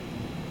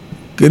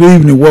Good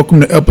evening.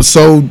 Welcome to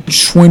episode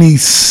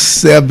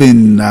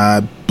 27,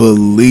 I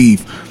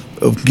believe,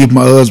 of Get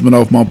My Husband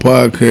Off My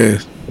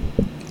Podcast.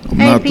 I'm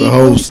Hey, not people. the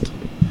host.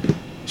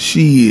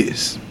 She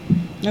is.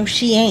 No,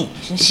 she ain't.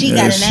 She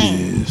Yes, got a name.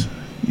 she is.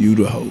 You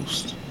the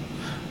host.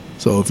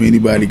 So if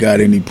anybody got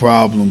any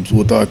problems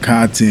with our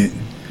content,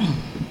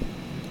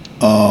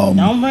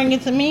 Don't bring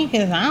it to me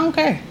because I don't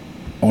care.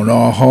 on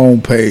our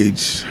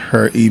homepage,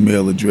 her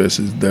email address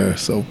is there.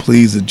 So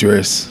please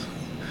address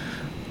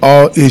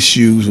all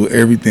issues with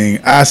everything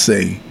I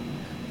say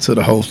to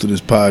the host of this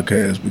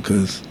podcast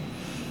because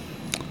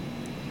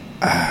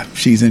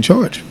she's in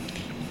charge.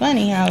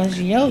 Funny how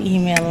is your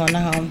email on the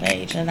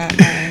homepage and not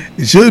mine?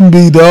 It shouldn't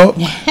be, dog.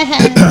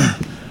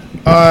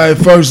 All right,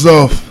 first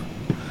off,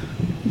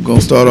 I'm going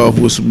to start off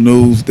with some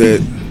news that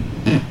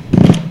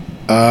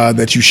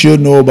you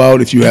should know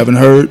about if you haven't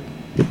heard.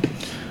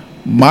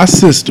 My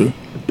sister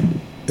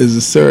is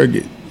a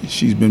surrogate.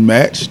 She's been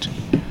matched.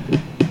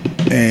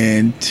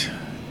 And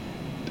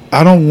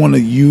I don't want to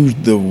use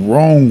the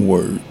wrong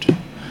word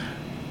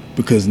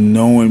because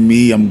knowing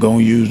me, I'm going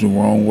to use the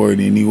wrong word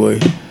anyway.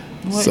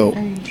 What So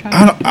are you trying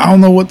I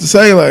don't know what to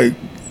say, like,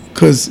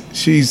 because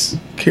she's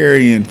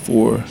carrying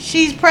for.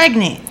 She's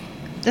pregnant.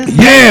 That's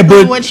Yeah,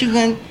 basically but- what you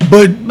can.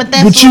 But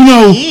that's what you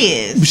know, she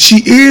is. she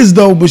is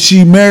though. But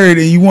she married,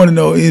 and you want to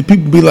know. And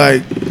people be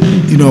like,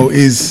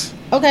 is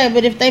Okay,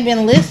 but if they've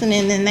been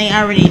listening, then they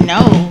already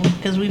know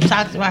because we've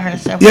talked about her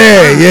several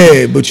yeah, times.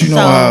 yeah. But you know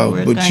So how.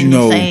 we're But going you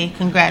know. to say But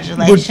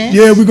congratulations.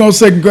 yeah, we're gonna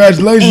say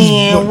congratulations.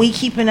 and we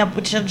keeping up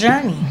with your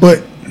journey.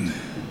 but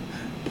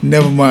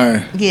never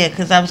mind. Yeah,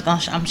 because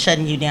I'm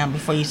shutting you down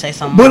before you say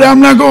something. But I'm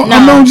not going. No.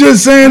 I'm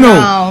just saying though.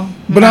 No,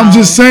 But I'm no.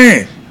 just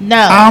saying. No.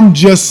 I'm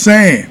just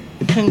saying.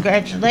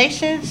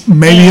 Congratulations.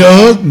 Maybe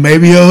And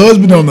maybe her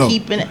husband don't know.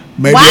 keeping it.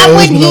 Maybe Why her wouldn't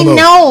husband he don't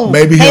know?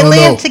 Maybe he they don't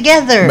live know.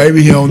 together.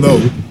 Maybe he don't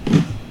know.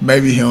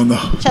 Maybe he don't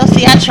know.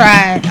 Chelsea, I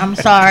tried. I'm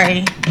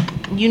sorry.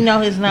 You know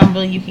his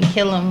number. You can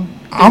kill him.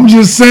 I'm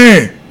just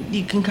saying.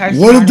 You can curse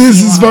What him if all this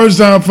you is want. first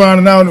time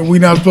finding out that we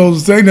not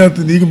supposed to say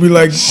nothing? He could be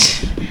like,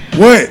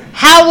 "What?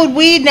 How would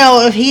we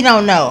know if he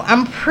don't know?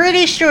 I'm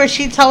pretty sure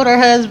she told her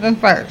husband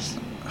first.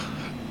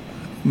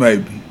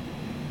 Maybe,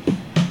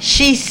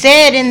 She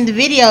said in the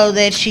video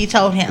that she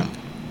told him.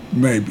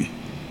 maybe."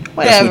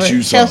 Whatever. what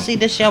you saw. Chelsea,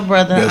 this your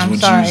brother. That's I'm what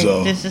you sorry.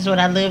 saw. This is what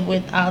I live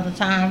with all the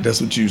time. That's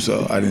what you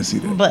saw. I didn't see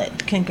that.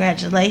 But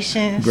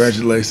congratulations.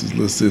 Congratulations,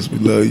 little sis. We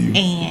love you.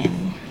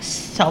 And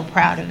so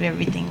proud of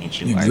everything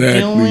that you are Exactly.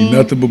 doing.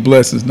 Nothing but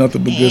blessings.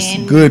 Nothing but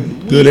And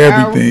good we are,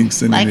 everything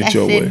sending like it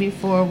your I said way.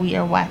 before, we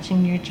are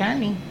watching your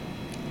journey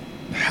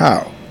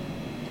How?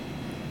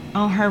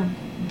 on her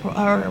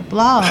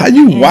blog. How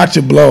you and- watch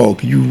a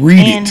blog? You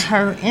read and it.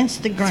 her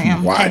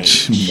Instagram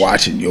Watch. page.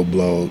 Watching your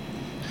blog.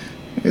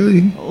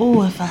 Really?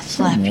 Oh, if I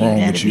slap Something you, wrong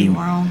that'd with be you.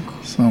 wrong.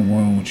 Something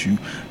wrong with you.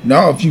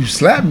 No, if you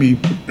slap me,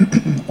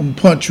 I'm gonna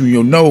punch you in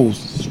your nose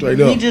straight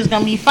We up. just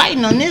gonna be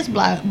fighting on this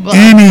blog.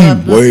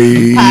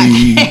 Anyway.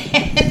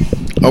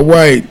 podcast. All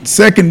right,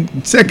 second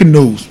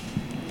news.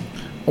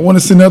 I want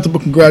to send nothing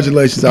but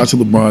congratulations out to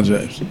LeBron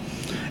James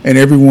and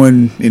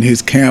everyone in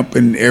his camp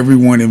and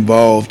everyone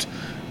involved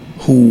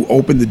who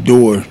opened the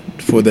door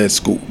for that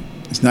school.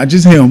 It's not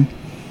just him,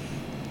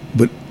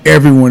 but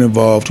everyone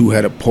involved who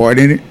had a part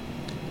in it,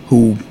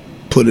 who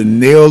put a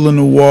nail in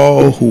the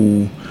wall,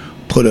 who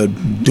put a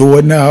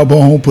doorknob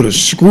on, put a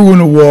screw in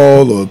the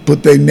wall, or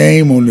put their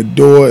name on the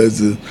door as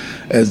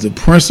the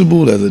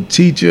principal, as a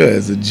teacher,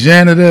 as a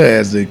janitor,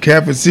 as a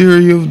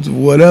cafeteria,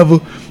 whatever.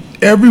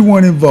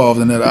 Everyone involved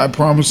in that I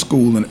Promise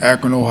School in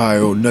Akron,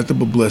 Ohio, nothing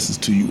but blessings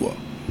to you all.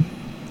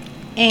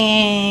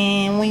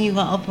 And when you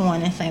gonna open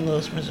one in St.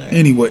 Louis, Missouri?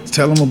 Anyway,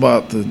 tell them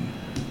about the...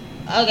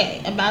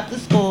 Okay, about the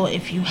school,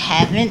 if you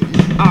haven't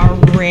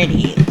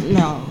already,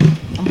 no,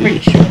 I'm pretty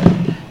sure.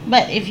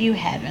 But if you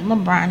haven't,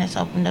 LeBron has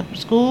opened up a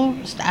school,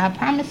 it's the I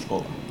Promise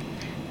School.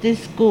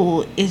 This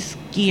school is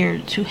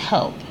geared to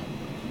help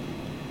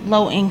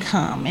low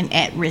income and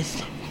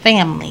at-risk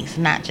families,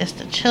 not just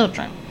the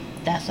children.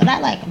 That's what I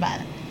like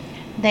about it.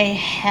 They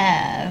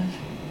have,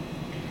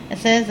 it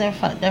says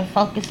they're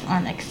focused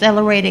on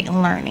accelerated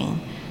learning.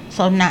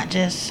 So not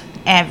just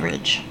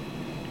average,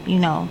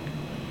 run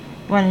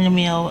in the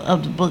mill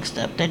of the book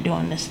stuff. They're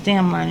doing the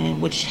STEM learning,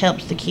 which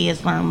helps the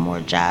kids learn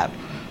more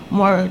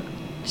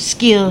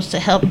skills to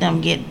help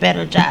them get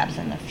better jobs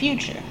in the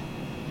future,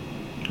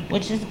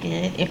 which is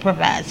good. It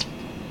provides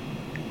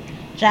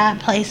job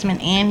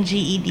placement and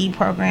GED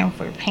program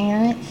for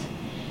parents,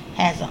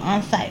 has an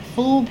on-site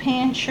food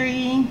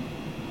pantry,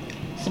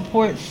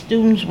 supports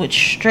students with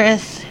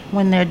stress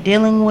when they're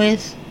dealing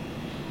with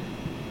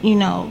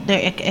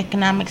their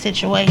economic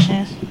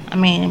situations. I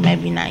mean,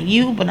 maybe not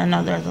you, but I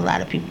know there's a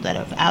lot of people that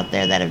are out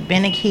there that have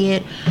been a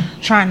kid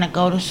trying to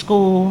go to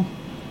school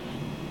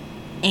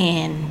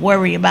and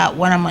worry about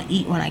what I'm going to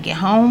eat when I get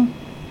home.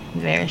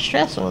 Very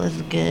stressful.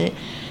 It's good.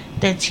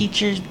 Their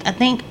teachers, I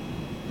think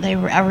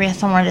I read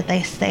somewhere that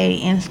they stay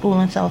in school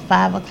until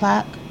 5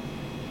 o'clock.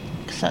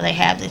 So they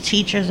have the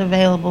teachers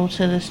available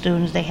to the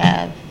students. They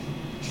have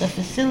the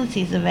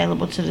facilities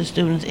available to the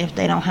students if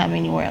they don't have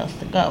anywhere else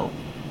to go.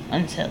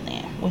 until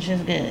then, which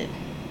is good.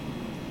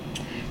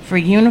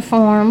 Free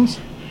uniforms,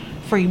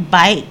 free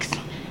bikes.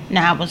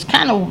 Now I was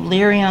kind of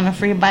leery on the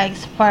free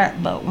bikes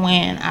part, but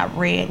when I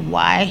read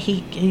why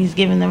he's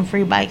giving them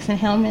free bikes and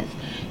helmets,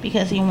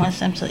 because he wants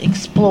them to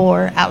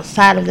explore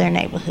outside of their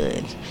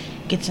neighborhoods,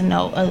 get to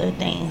know other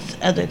things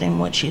other than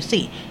what you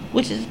see,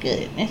 which is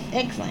good. It's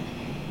excellent.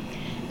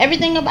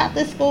 Everything about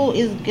this school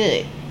is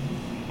good.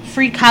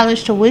 Free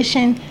college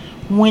tuition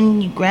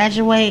when you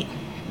graduate.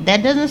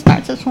 That doesn't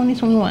start till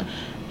 2021,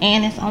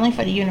 and it's only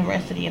for the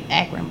University of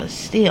Akron, but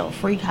still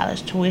free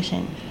college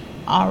tuition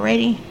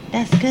already.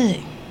 That's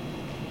good.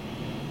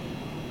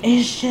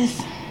 It's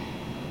just,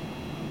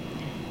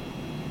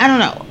 I don't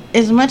know.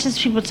 As much as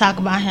people talk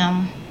about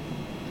him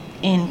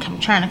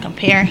and trying to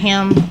compare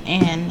him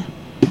and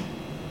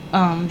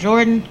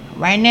Jordan,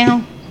 right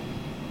now,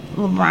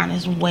 LeBron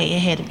is way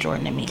ahead of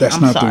Jordan and me. That's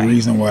not the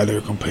reason why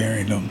they're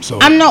comparing them. So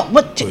I'm not.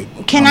 But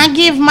can I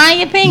give my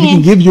opinion? You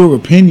can give your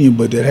opinion,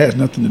 but that has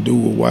nothing to do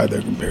with why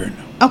they're comparing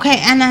them. Okay,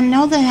 and I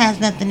know that has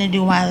nothing to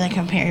do why they're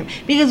comparing,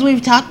 because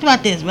we've talked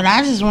about this. But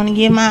I just want to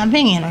give my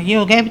opinion. Are you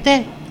okay with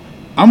that?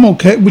 I'm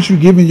okay with you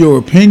giving your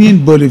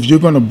opinion, but if you're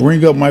going to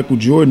bring up Michael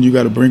Jordan, you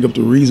got to bring up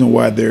the reason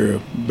why they're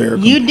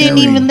comparing. You didn't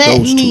even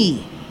let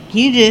me.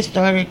 You just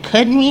started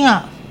cutting me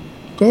off.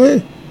 Go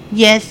ahead.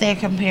 Yes, they're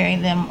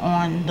comparing them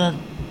on the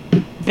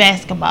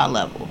basketball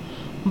level,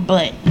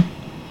 but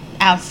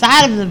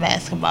outside of the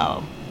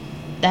basketball,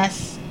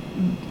 that's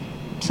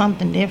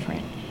something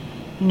different.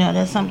 You know,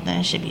 that's something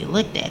that should be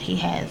looked at.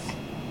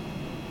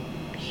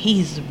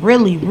 He's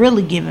really,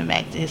 really giving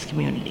back to his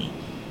community,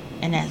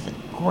 and that's a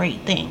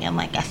great thing. And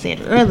like I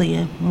said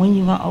earlier, when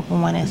you gonna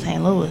open one in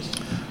St. Louis?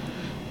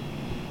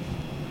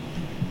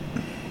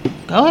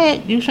 Go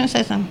ahead. You should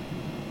say something.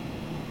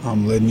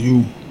 I'm letting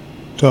you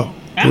talk.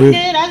 I'm good.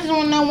 I just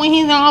want to know when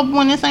he's gonna open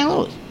one in St.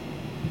 Louis.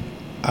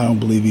 I don't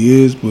believe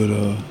he is, but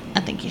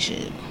I think he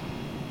should.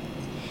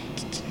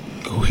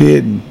 Go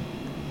ahead and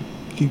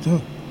keep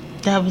talking.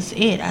 That was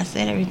it. I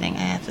said everything I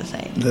had to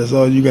say. That's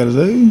all you got to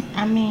say?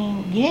 I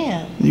mean,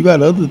 yeah. You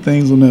got other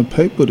things on that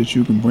paper that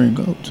you can bring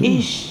up, too.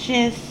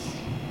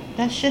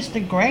 That's just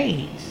the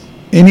grades.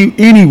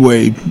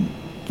 Anyway,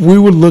 we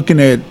were looking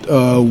at,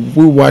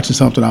 we were watching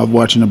something I was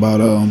watching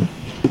about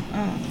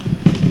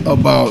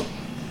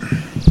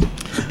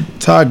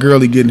Todd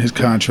Gurley getting his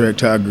contract.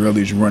 Todd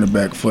Gurley's running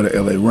back for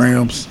the LA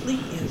Rams.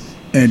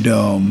 And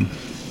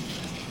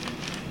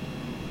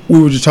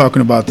we were just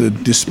talking about the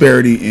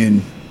disparity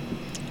in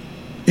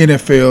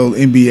NFL,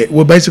 NBA,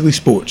 well, basically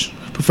sports,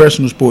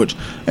 professional sports,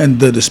 and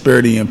the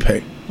disparity in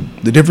pay.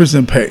 The difference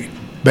in pay,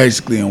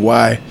 basically, and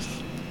why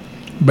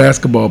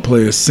basketball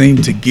players seem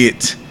to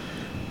get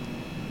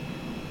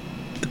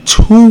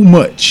too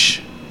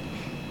much.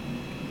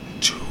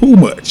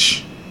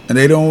 And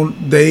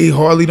they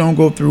hardly don't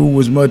go through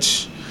as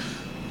much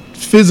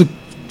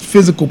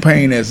physical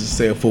pain as,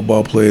 say, a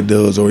football player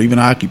does, or even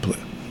a hockey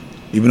player,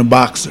 even a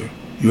boxer,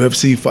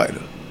 UFC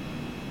fighter.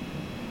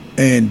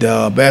 And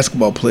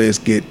basketball players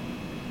get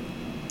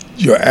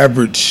your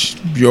average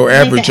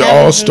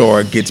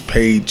all-star gets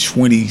paid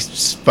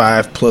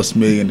 $25+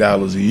 million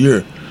a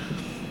year.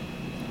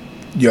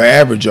 Your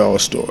average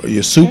all-star,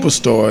 your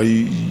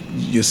superstars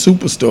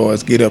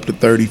get up to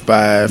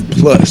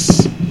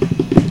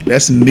 35+.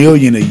 That's $1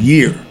 million a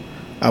year.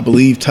 I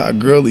believe Todd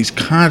Gurley's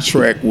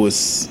contract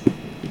was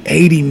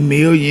 $80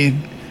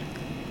 million,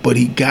 but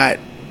he got,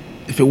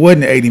 if it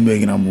wasn't $80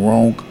 million, I'm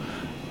wrong.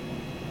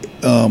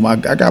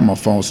 I got my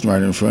phone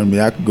right in front of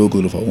me. I could Google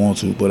it if I want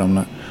to, but I'm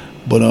not.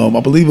 But I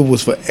believe it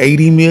was for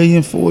 $80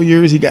 million 4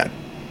 years. He got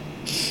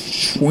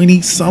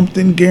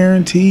 20-something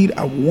guaranteed,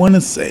 I want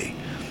to say.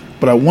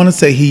 But I want to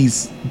say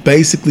he's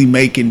basically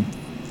making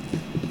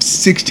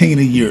 16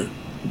 a year.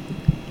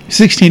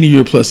 16 a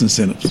year plus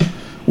incentives,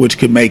 which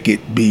could make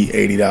it be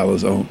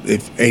 $80 on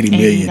if $80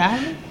 million.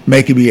 $80?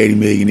 Make it be $80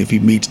 million if he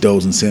meets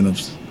those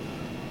incentives.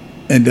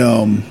 And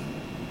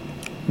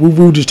we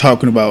were just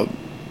talking about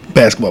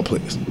basketball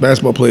players.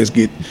 Basketball players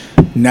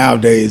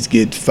nowadays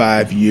get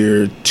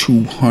 5-year,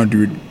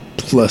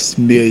 $200+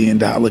 million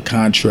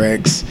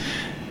contracts.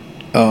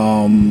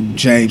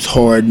 James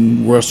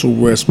Harden, Russell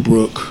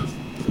Westbrook.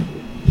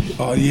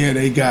 Oh yeah,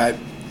 they got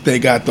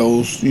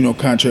those,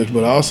 contracts.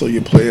 But also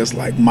your players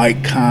like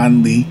Mike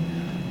Conley,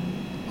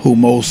 who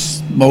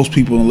most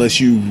people, unless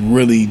you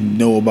really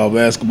know about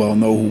basketball,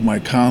 know who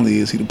Mike Conley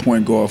is. He's the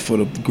point guard for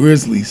the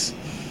Grizzlies.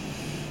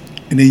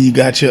 And then you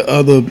got your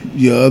other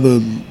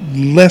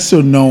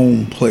lesser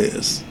known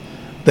players.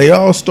 They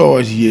all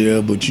stars,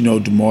 yeah, but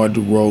DeMar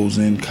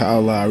DeRozan,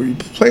 Kyle Lowry,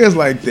 players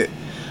like that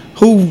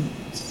who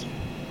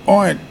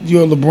aren't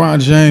your LeBron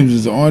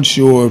Jameses, aren't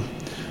your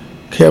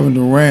Kevin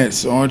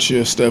Durant's, aren't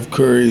your Steph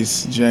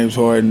Curry's, James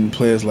Harden,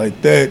 players like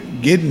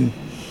that, getting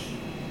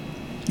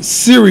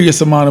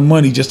serious amount of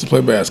money just to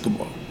play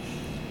basketball.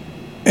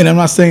 And I'm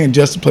not saying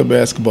just to play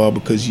basketball,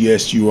 because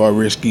yes, you are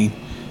risking,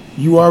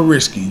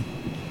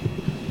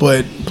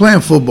 but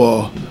playing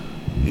football,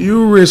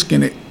 you're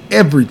risking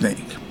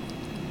everything.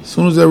 As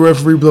soon as that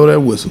referee blow that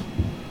whistle,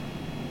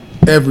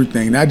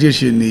 everything, not just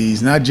your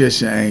knees, not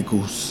just your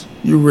ankles,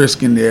 you're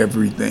risking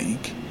everything.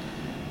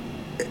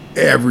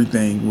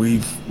 Everything.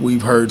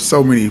 We've heard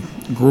so many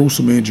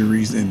gruesome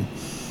injuries and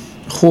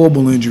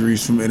horrible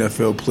injuries from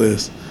NFL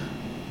players,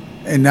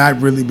 and not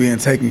really being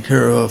taken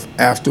care of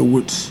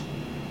afterwards,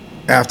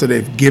 after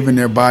they've given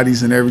their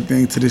bodies and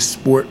everything to this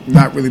sport,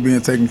 not really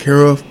being taken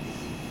care of.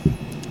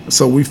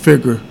 So we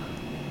figure,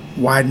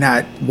 why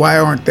not? Why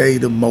aren't they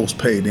the most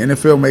paid? The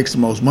NFL makes the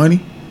most money.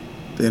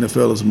 The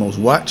NFL is the most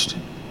watched.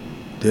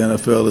 The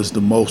NFL is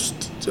the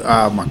most,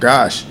 oh my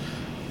gosh,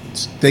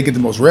 they get the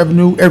most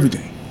revenue,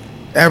 everything.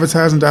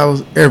 Advertising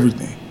dollars,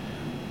 everything.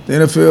 The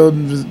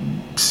NFL,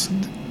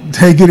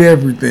 they get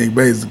everything,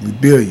 basically,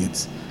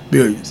 billions.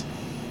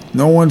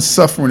 No one's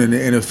suffering in the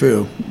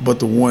NFL but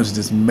the ones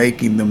that's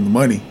making them the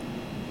money.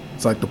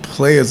 It's like the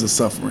players are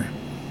suffering.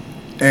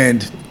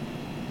 And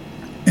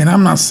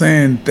I'm not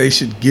saying they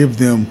should give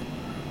them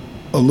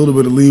a little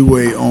bit of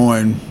leeway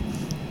on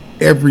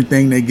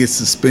everything they get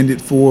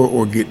suspended for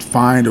or get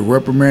fined or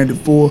reprimanded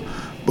for,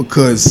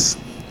 because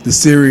the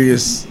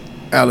serious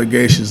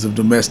allegations of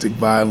domestic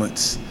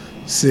violence,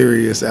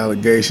 serious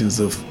allegations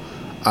of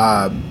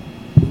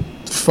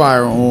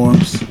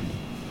firearms,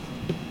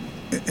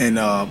 and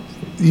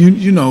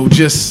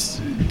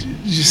just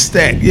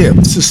that, yeah,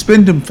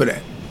 suspend them for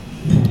that,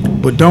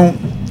 but don't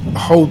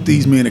hold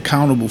these men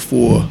accountable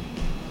for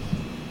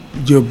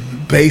your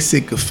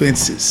basic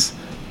offenses.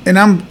 And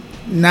I'm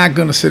not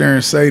gonna sit there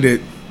and say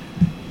that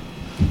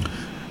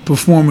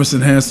performance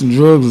enhancing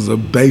drugs is a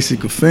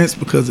basic offense,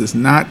 because it's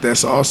not.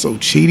 That's also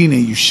cheating,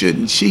 and you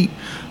shouldn't cheat.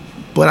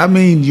 But I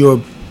mean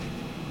your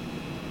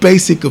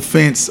basic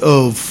offense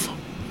of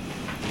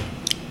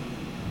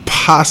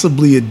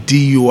possibly a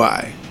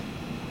DUI.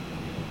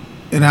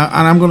 And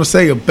I'm going to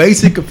say a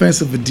basic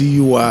offense of a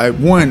DUI.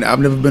 One, I've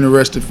never been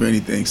arrested for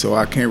anything, so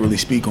I can't really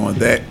speak on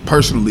that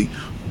personally.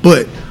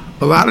 But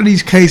a lot of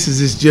these cases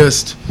is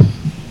just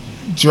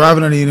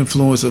driving under the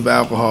influence of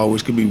alcohol,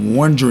 which could be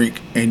one drink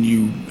and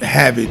you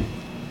have it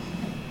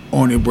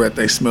on your breath.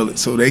 They smell it,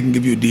 so they can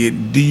give you a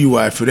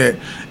DUI for that.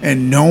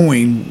 And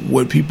knowing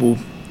what people,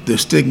 the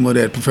stigma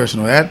that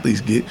professional athletes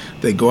get,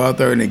 they go out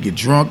there and they get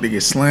drunk, they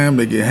get slammed,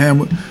 they get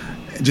hammered,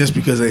 just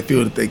because they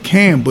feel that they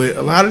can. But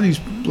a lot of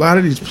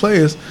these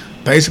players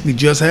basically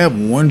just have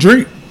one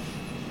drink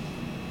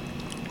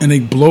and they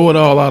blow it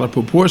all out of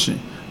proportion.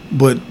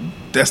 But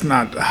that's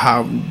not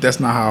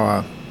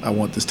how I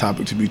want this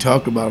topic to be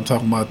talked about. I'm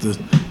talking about the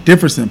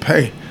difference in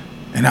pay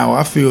and how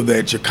I feel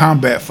that your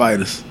combat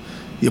fighters,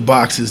 your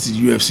boxers, the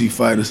UFC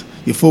fighters,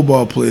 your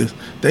football players,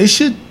 they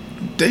should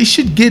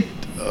get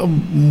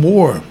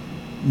more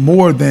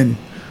than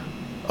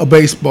a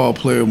baseball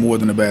player, more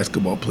than a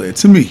basketball player,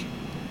 to me.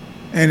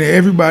 And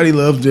everybody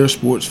loves their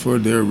sports for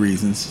their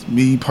reasons.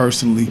 Me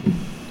personally,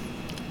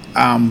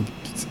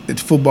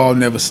 football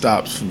never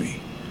stops for me.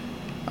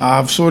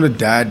 I've sort of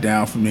died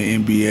down from the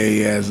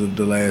NBA as of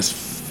the last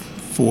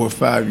 4 or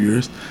 5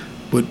 years,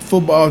 but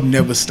football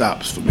never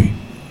stops for me.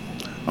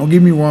 Don't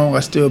get me wrong, I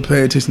still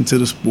pay attention to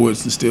the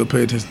sports and still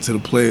pay attention to the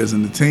players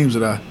and the teams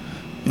that I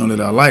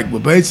like.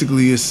 But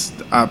basically,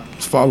 I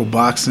follow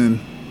boxing,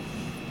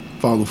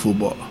 follow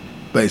football,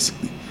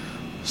 basically.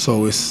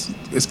 So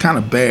it's kind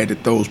of bad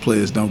that those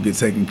players don't get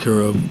taken care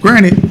of.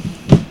 Granted,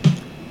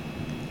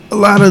 a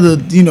lot of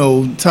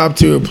the top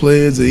tier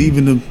players or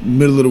even the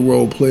middle of the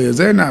road players,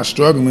 they're not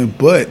struggling,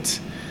 but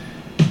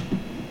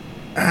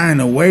in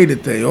a way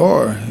that they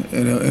are,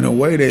 in a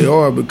way they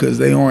are, because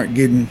they aren't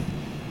getting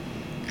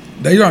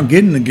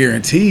the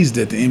guarantees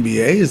that the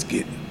NBA is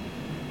getting.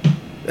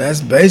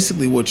 That's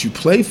basically what you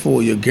play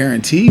for, your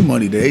guaranteed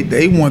money.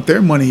 They want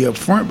their money up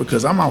front,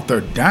 because I'm out there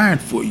dying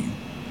for you.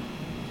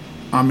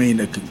 I mean,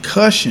 the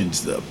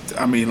concussions,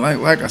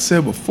 like I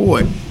said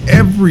before,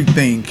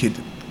 everything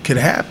could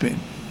happen.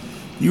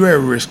 You're at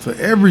risk for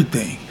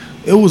everything.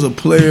 It was a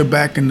player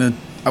back in the,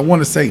 I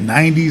want to say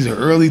 90s or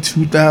early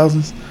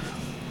 2000s.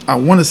 I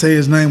want to say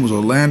his name was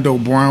Orlando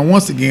Brown.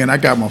 Once again, I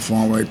got my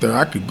phone right there.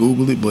 I could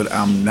Google it, but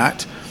I'm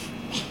not.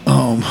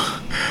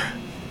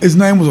 His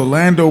name was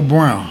Orlando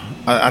Brown,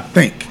 I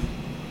think.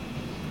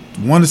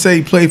 I want to say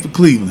he played for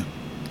Cleveland.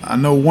 I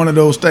know one of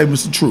those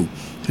statements are true.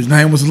 His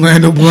name was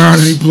Orlando Brown,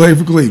 and he played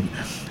for Cleveland.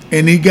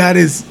 And he got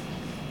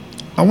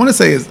I want to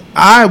say his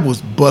eye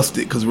was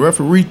busted because the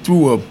referee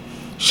threw a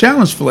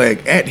challenge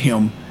flag at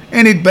him,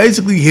 and it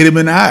basically hit him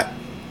in the eye.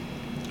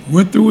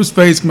 Went through his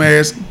face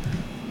mask,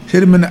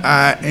 hit him in the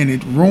eye, and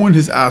it ruined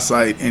his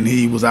eyesight, and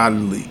he was out of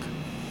the league.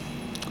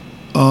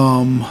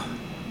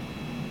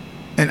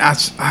 And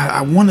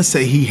I want to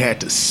say he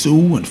had to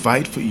sue and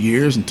fight for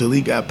years until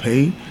he got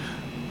paid,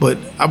 but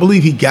I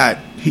believe he got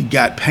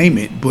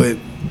payment. But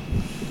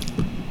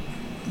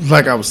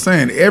like I was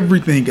saying,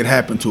 everything could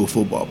happen to a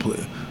football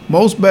player.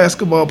 Most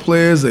basketball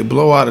players, they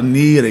blow out a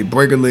knee, or they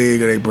break a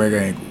leg, or they break an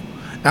ankle.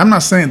 I'm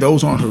not saying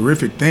those aren't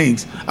horrific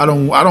things. I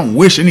don't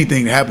wish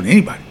anything to happen to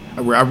anybody.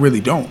 I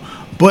really don't.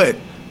 But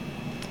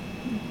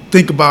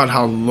think about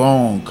how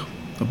long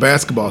a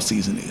basketball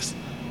season is.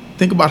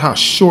 Think about how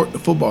short the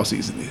football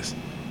season is.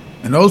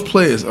 And those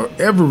players are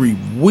every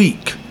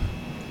week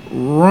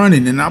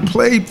running, and I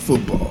played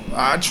football.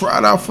 I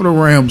tried out for the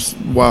Rams a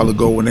while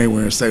ago when they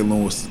were in St.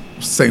 Louis,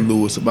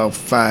 about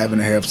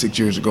 5.5, 6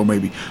 years ago,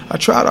 maybe. I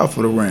tried out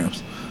for the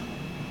Rams.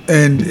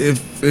 And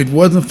if it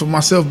wasn't for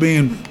myself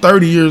being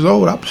 30 years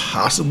old, I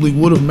possibly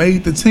would have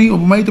made the team or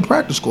made the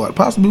practice squad.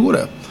 Possibly would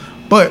have.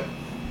 But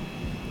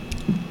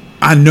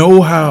I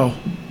know how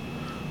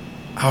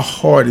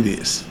hard it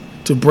is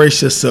to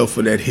brace yourself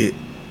for that hit.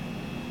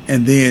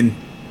 And then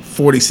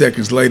 40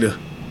 seconds later,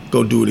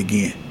 go do it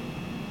again.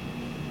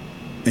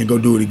 And go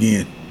do it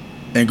again.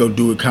 And go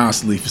do it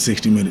constantly for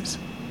 60 minutes.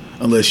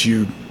 Unless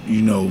you're,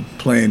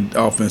 playing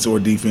offense or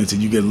defense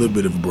and you get a little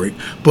bit of a break.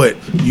 But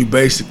you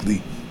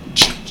basically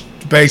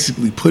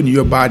putting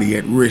your body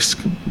at risk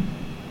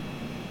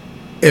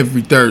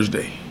every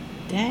Thursday.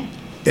 Dang.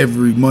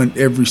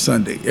 Every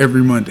Sunday,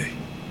 every Monday.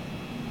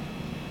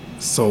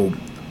 So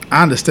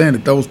I understand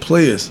that those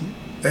players,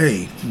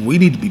 hey, we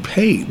need to be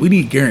paid. We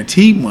need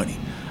guaranteed money.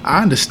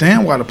 I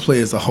understand why the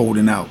players are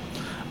holding out.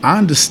 I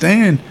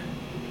understand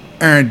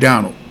Aaron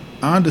Donald.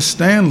 I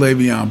understand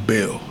Le'Veon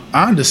Bell.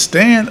 I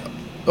understand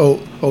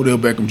Odell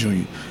Beckham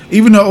Jr.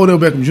 Even though Odell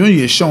Beckham Jr.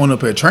 is showing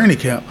up at training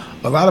camp,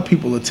 a lot of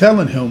people are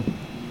telling him,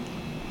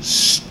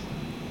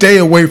 stay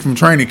away from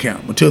training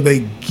camp until they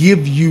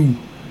give you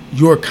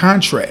your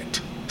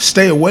contract.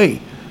 Stay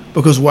away.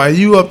 Because while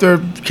you up there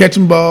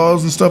catching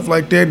balls and stuff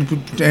like that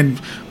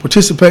and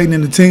participating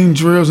in the team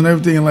drills and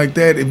everything like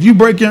that, if you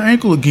break your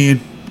ankle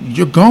again,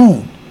 you're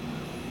gone.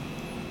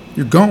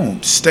 You're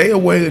gone. Stay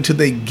away until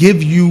they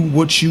give you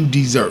what you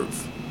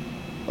deserve.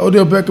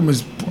 Odell Beckham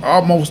is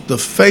almost the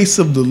face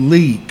of the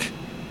league.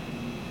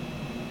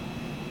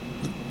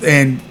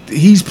 And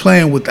he's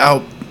playing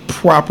without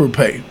proper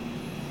pay.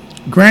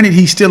 Granted,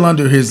 he's still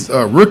under his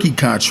rookie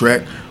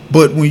contract,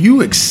 but when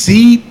you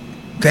exceed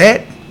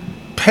that,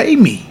 pay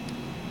me.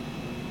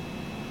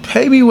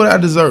 Pay me what I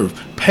deserve.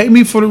 Pay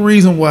me for the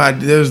reason why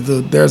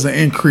there's an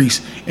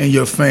increase in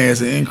your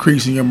fans, an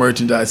increase in your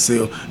merchandise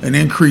sale, an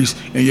increase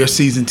in your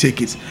season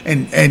tickets,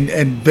 and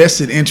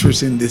vested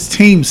interest in this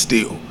team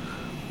still.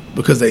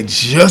 Because they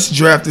just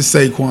drafted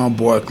Saquon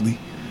Barkley.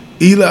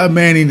 Eli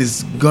Manning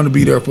is going to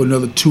be there for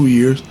another 2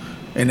 years.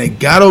 And they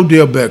got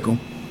Odell Beckham.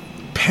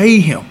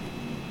 Pay him.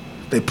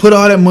 They put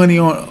all that money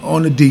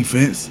on the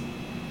defense.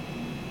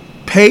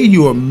 Pay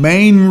your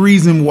main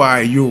reason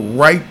why you're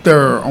right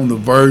there on the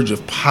verge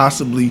of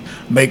possibly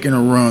making a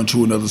run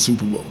to another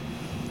Super Bowl.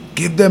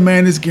 Give that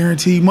man his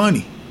guaranteed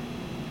money.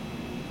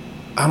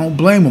 I don't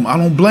blame him. I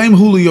don't blame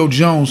Julio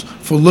Jones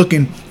for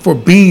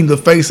being the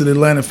face of the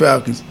Atlanta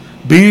Falcons,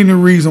 being the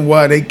reason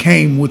why they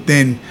came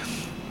within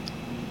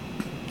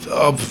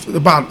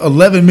about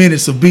 11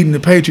 minutes of beating the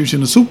Patriots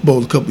in the Super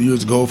Bowl a couple of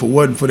years ago if it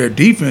wasn't for their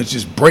defense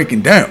just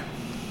breaking down.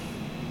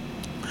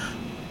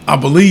 I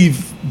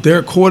believe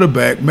their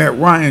quarterback, Matt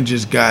Ryan,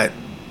 just got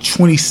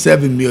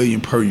 $27 million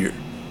per year.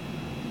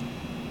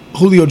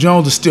 Julio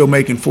Jones is still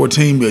making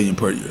 $14 million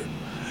per year.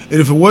 And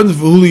if it wasn't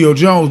for Julio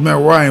Jones,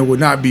 Matt Ryan would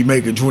not be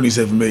making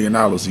 $27 million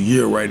a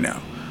year right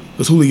now.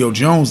 Because Julio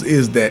Jones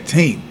is that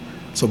team.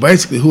 So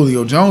basically,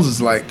 Julio Jones is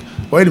like,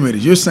 wait a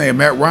minute, you're saying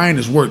Matt Ryan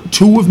is worth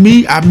two of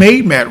me? I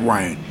made Matt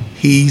Ryan.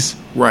 He's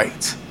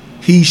right.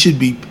 He should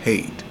be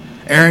paid.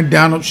 Aaron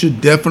Donald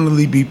should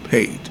definitely be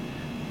paid.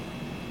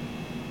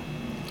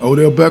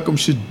 Odell Beckham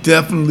should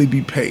definitely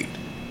be paid.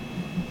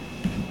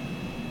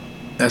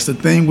 That's the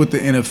thing with the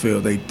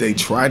NFL. They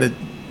try to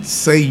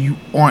say you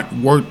aren't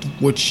worth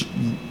what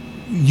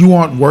you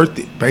aren't worth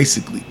it,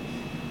 basically.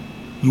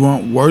 You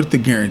aren't worth the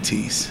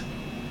guarantees.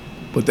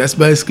 But that's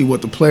basically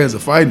what the players are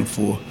fighting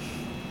for.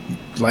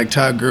 Like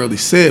Todd Gurley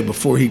said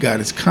before he got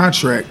his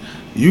contract,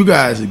 you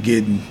guys are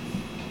getting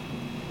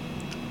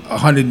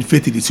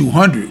 150 to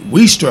 200.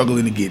 We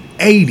struggling to get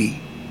 80.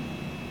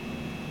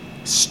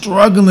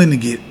 Struggling to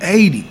get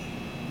 80.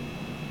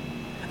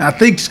 And I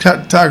think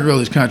Todd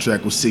Gurley's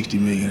contract was $60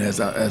 million as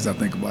I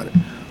think about it.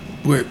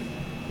 But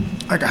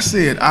like I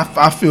said,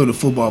 I feel the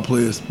football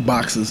players,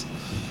 boxers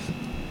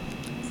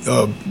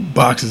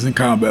and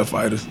combat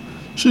fighters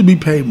should be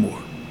paid more,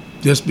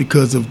 just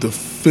because of the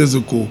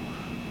physical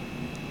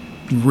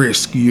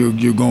risk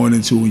you're going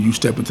into when you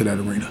step into that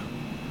arena.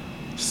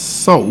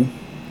 So,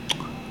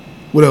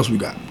 what else we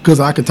got? Because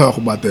I could talk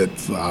about that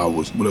for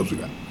hours. What else we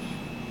got?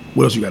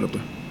 What else you got up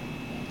there?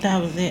 That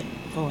was it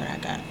for what I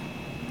got.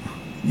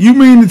 You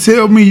mean to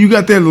tell me you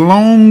got that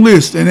long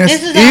list and that's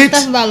it? This is all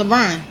stuff about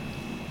LeBron.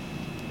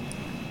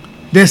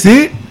 That's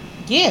it?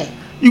 Yeah.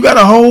 You got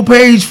a whole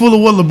page full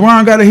of what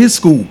LeBron got at his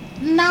school.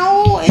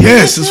 No.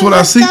 Yes, that's what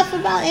I see. Stuff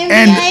about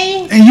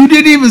NBA. And you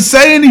didn't even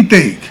say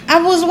anything.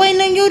 I was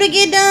waiting on you to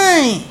get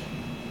done.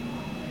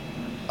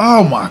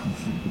 Oh my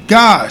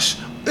gosh.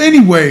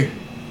 Anyway.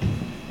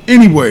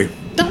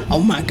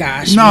 Oh my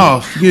gosh.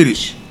 No, forget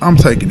it. I'm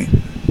taking it.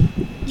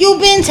 You've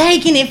been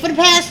taking it for the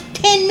past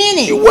 10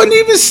 minutes. You wasn't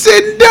even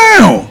sitting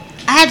down.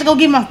 I had to go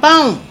get my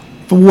phone.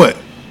 For what?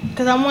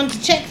 Because I wanted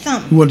to check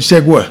something. You wanted to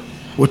check what?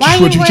 What Why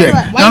you you check? worried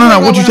about- why No, you no, no.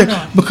 worried What you about what check?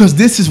 I'm doing? Because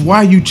this is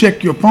why you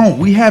check your phone.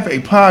 We have a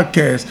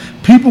podcast.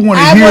 People want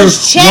to I hear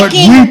was what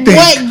checking we think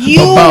what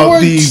you about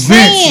were the events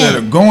saying. that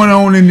are going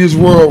on in this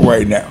world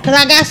right now. Because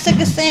I got sick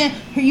of saying,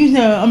 you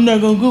know, I'm not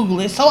going to Google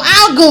it. So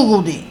I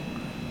Googled it.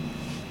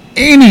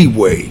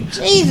 Anyway,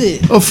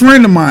 Jesus. a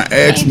friend of mine asked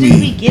Can't just be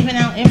me. giving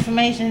out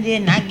information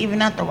then not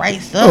giving out the right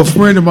A stuff.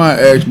 friend of mine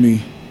asked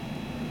me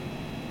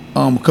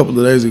a couple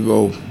of days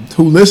ago,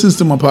 who listens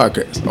to my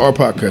podcast, our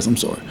podcast, I'm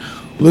sorry,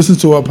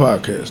 listens to our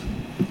podcast.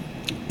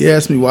 He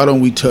asked me, why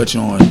don't we touch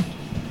on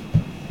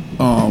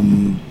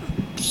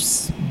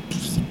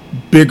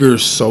bigger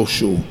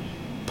social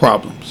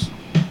problems?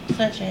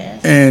 Such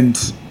as?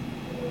 And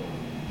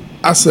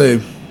I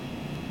say,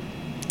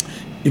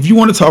 if you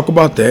want to talk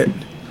about that,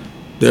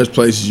 there's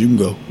places you can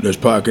go. There's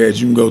podcasts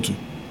you can go to.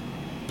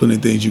 Plenty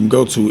of things you can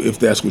go to if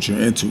that's what you're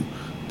into.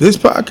 This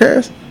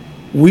podcast,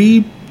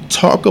 we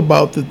talk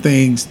about the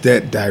things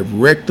that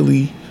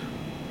directly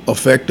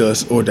affect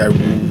us or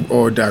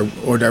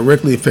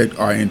directly affect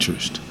our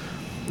interest.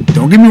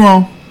 Don't get me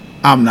wrong.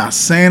 I'm not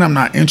saying I'm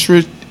not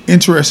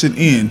interested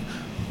in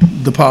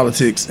the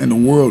politics and the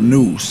world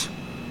news.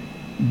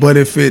 But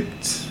if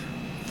it's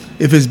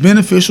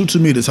beneficial to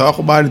me to talk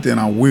about it, then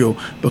I will.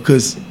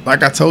 Because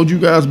like I told you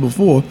guys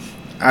before,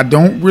 I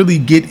don't really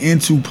get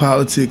into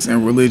politics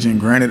and religion.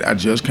 Granted, I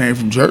just came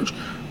from church,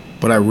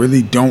 but I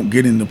really don't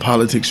get into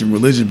politics and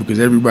religion because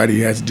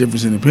everybody has a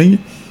difference in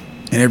opinion,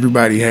 and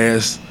everybody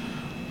has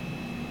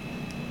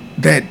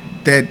that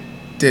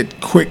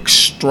quick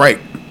strike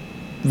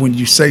when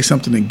you say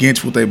something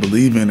against what they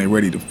believe in. They're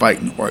ready to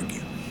fight and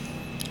argue.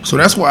 So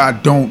that's why I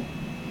don't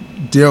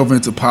delve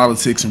into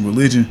politics and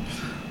religion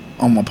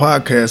on my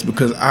podcast,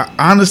 because I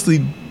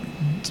honestly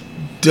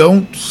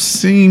don't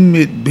seem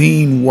it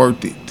being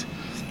worth it.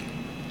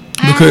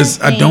 Because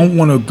I don't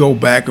want to go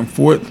back and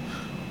forth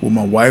with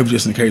my wife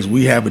just in case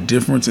we have a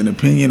difference in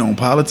opinion on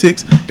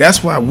politics.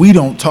 That's why we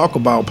don't talk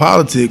about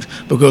politics,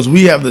 because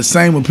we have the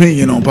same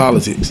opinion on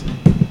politics.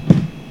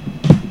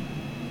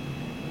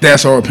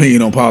 That's our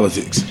opinion on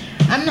politics.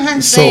 I'm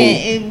not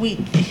saying we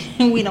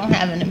don't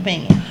have an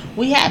opinion.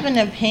 We have an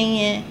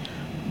opinion,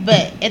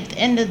 but at the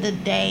end of the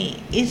day,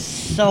 it's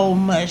so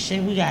much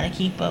that we got to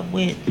keep up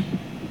with.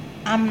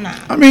 I'm not.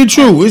 I mean,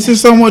 true. It's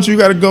just so much you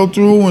got to go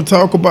through and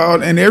talk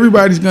about, and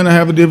everybody's going to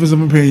have a difference of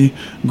opinion.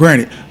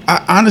 Granted,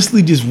 I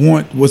honestly just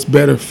want what's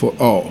better for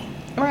all.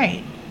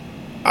 Right.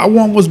 I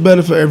want what's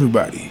better for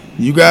everybody.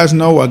 You guys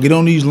know I get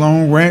on these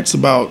long rants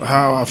about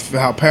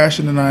how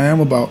passionate I am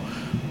about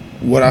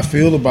what I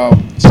feel about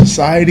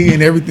society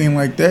and everything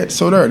like that.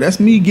 So that's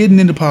me getting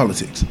into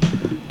politics.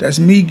 That's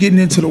me getting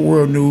into the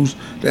world news.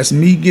 That's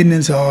me getting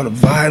into all the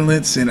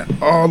violence and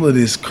all of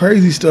this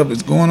crazy stuff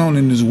that's going on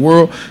in this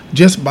world,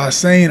 just by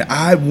saying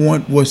I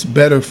want what's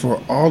better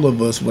for all of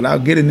us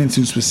without getting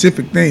into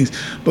specific things,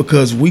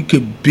 because we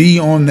could be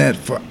on that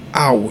for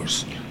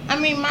hours. I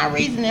mean, my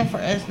reasoning for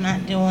us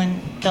not doing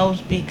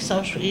those big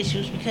social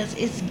issues, because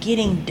it's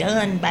getting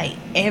done by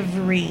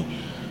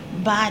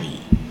everybody.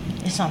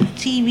 It's on the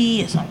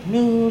TV, it's on the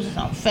news, it's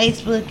on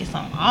Facebook, it's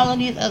on all of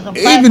these other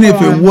platforms. Even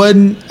if it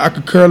wasn't, I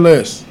could care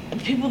less.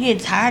 People get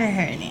tired of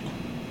hearing it.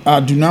 I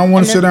do not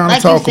want to sit down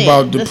and talk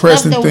about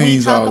depressing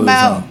things all the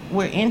time.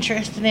 We're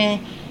interested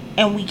in,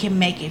 and we can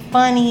make it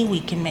funny.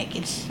 We can make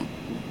it.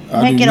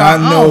 I do not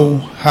know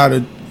how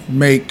to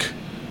make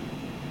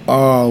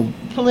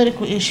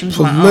political issues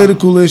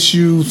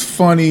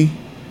funny.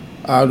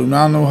 I do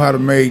not know how to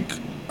make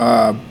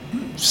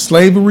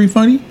slavery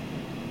funny.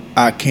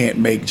 I can't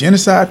make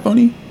genocide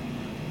funny.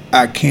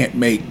 I can't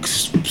make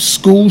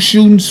school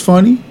shootings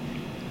funny.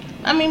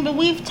 I mean, but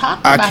we've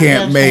talked about those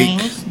things. I can't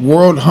make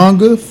world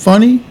hunger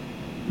funny.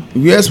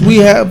 Yes, we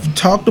have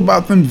talked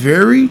about them.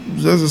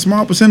 There's a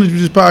small percentage of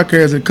this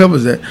podcast that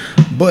covers that.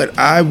 But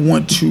I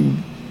want to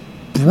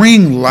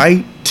bring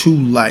light to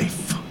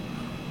life.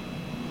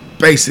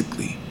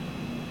 Basically.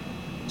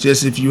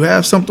 Just if you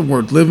have something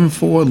worth living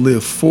for,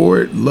 live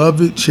for it, love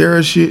it,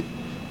 cherish it.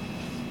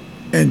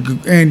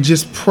 And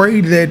just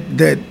pray that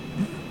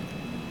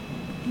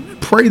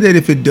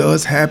if it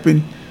does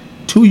happen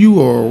to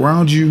you or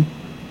around you,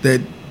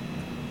 that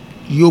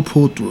you'll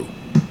pull through.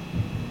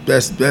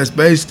 That's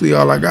basically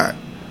all I got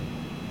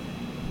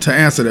to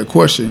answer that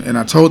question. And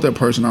I told that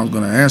person I was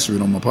going to answer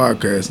it on my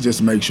podcast just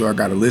to make sure I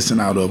got a listen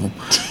out of him,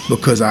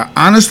 because I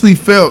honestly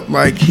felt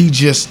like he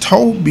just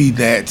told me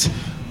that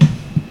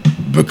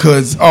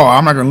because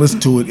I'm not going to listen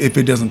to it if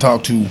it doesn't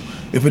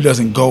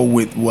go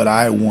with what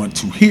I want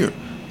to hear.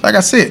 Like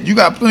I said, you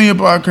got plenty of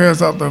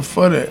podcasts out there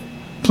for that.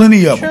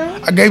 Plenty of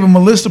them. I gave him a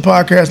list of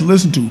podcasts to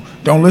listen to.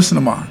 Don't listen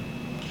to mine.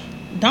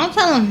 Don't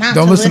tell him not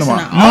to listen to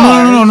ours. No.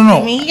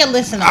 I mean, he can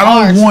listen to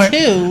ours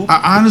too.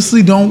 I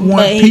honestly don't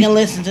want. But he can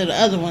listen to the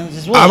other ones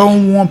as well. I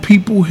don't want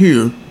people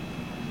here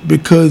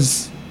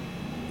because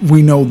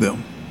we know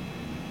them.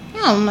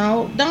 I don't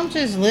know. Don't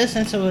just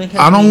listen to it.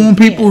 I don't want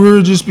people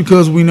here just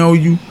because we know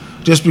you.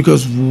 Just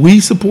because we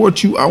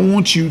support you. I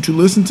want you to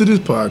listen to this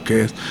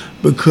podcast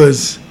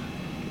because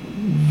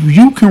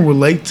you can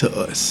relate to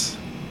us.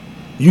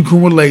 You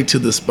can relate to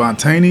the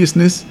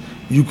spontaneousness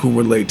You can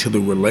relate to the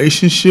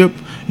relationship,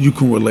 you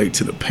can relate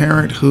to the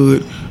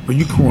parenthood, or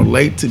you can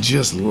relate to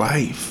just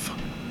life.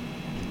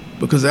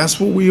 Because that's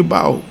what we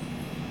about.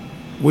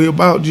 We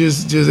about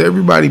just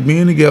everybody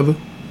being together.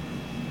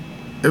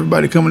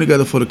 Everybody coming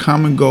together for the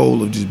common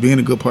goal of just being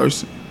a good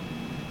person.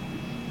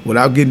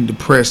 Without getting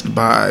depressed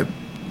by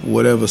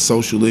whatever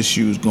social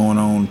issues going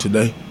on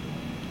today.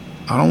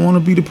 I don't want to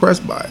be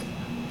depressed by it.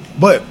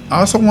 But I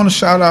also want to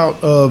shout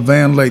out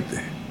Van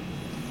Lathan.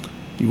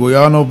 We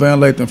all know Van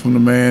Lathan from the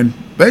man.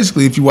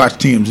 Basically, if you watch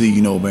TMZ,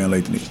 you know what Van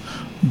Lathan is.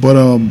 But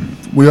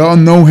we all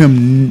know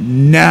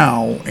him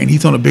now, and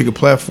he's on a bigger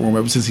platform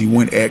ever since he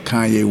went at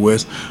Kanye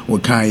West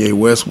when Kanye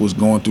West was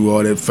going through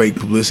all that fake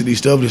publicity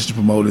stuff just to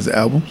promote his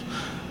albums.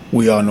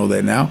 We all know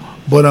that now.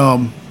 But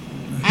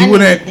he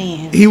went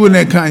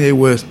at Kanye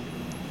West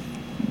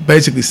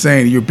basically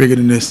saying, you're bigger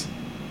than this.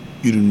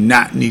 You do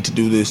not need to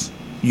do this.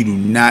 You do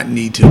not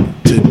need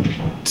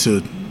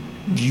to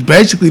you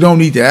basically don't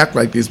need to act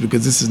like this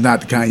because this is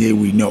not the Kanye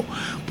we know.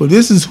 But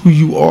this is who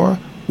you are.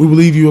 We will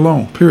leave you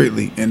alone,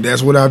 period. And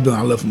that's what I've done.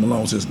 I left him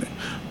alone since then.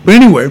 But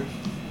anyway,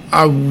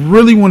 I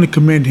really want to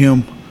commend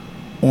him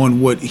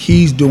on what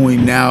he's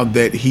doing now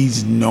that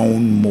he's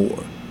known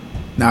more.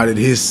 Now that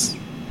his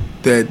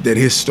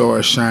star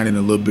is shining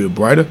a little bit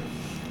brighter.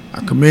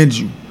 I commend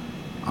you.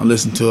 I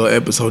listened to an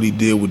episode he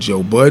did with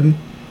Joe Budden,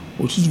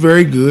 which is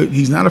very good.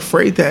 He's not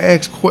afraid to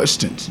ask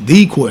questions,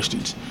 the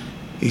questions.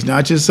 He's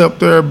not just up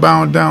there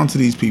bowing down to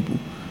these people.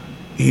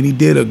 And he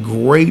did a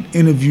great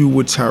interview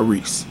with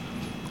Tyrese.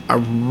 I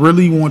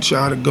really want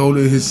y'all to go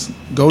to his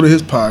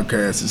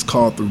podcast. It's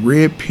called The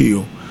Red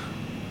Pill.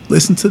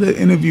 Listen to the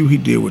interview he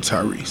did with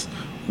Tyrese.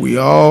 We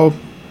all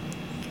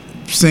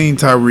seen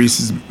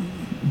Tyrese's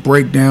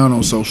breakdown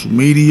on social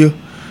media.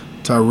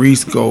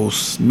 Tyrese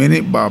goes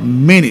minute by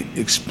minute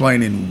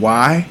explaining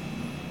why,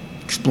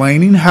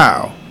 explaining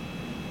how,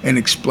 and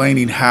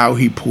explaining how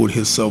he pulled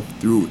himself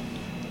through it.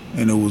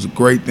 And it was a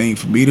great thing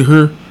for me to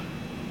hear.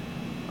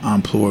 I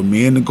implore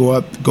men to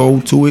go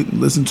to it and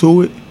listen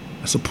to it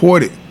and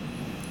support it.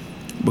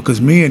 Because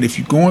men, if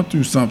you're going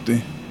through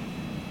something,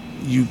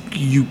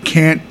 you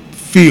can't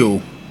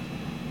feel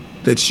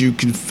that you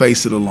can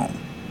face it alone.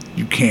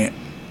 You can't.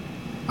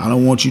 I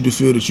don't want you to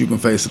feel that you can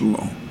face it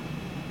alone.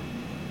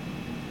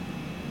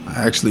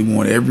 I actually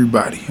want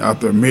everybody out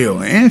there,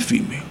 male and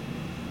female,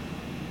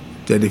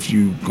 that if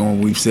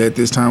we've said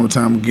this time and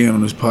time again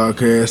on this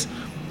podcast,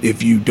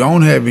 if you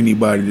don't have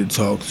anybody to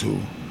talk to,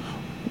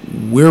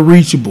 we're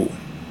reachable.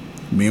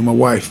 Me and my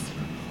wife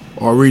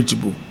are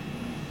reachable.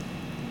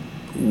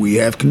 We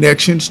have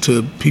connections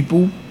to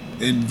people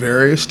in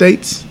various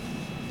states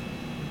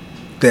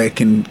that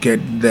can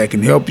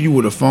help you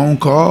with a phone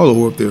call,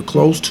 or if they're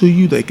close to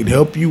you, they can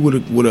help you with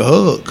a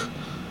hug.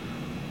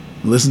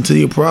 Listen to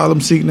your problem,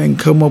 see if they can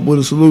come up with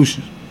a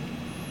solution.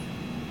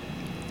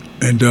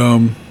 And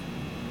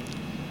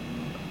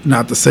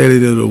not to say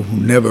that it'll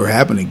never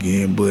happen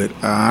again, but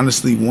I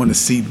honestly want to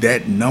see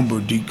that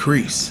number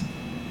decrease.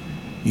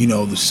 You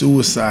know, the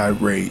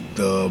suicide rate,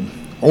 the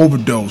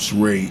overdose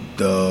rate,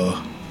 the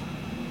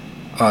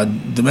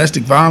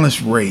domestic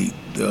violence rate,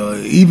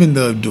 even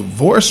the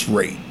divorce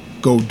rate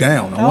go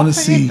down. I want to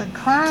see the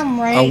crime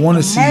rate. I want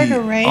to see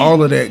rate.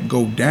 all of that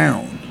go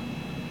down,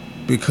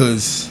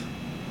 because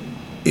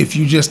if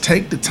you just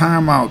take the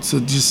time out to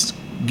just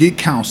get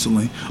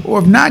counseling, or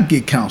if not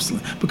get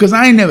counseling, because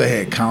I ain't never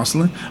had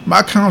counseling.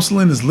 My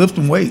counseling is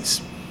lifting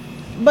weights.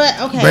 But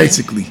okay,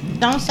 basically,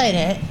 don't say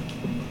that.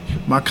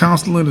 My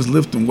counseling is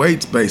lifting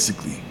weights,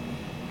 basically,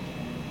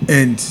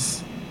 and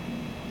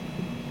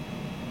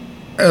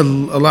a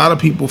lot of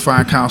people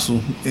find counsel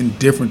in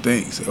different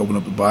things. They open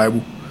up the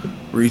Bible.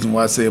 Reason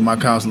why I say my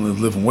counseling is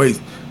lifting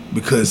weights,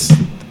 because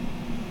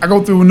I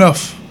go through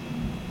enough.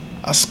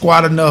 I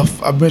squat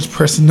enough. I bench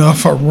press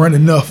enough. I run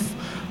enough.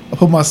 I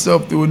put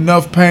myself through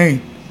enough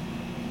pain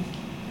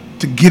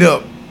to get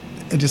up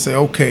and just say,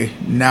 okay,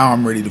 now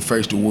I'm ready to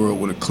face the world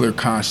with a clear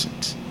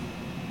conscience.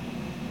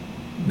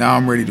 Now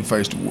I'm ready to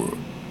face the world.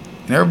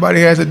 And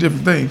everybody has their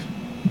different things.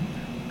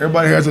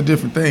 Everybody has their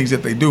different things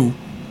that they do.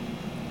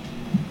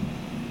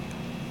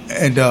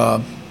 And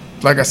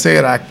like I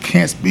said, I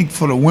can't speak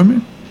for the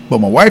women, but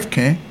my wife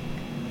can.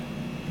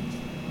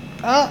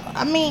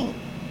 I mean,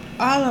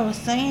 all I was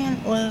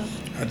saying was,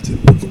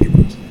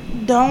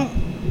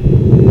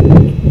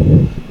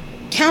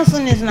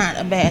 counseling is not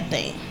a bad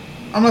thing.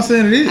 I'm not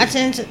saying it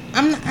is.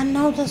 I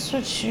know that's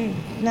what you're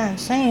not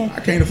saying.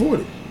 I can't afford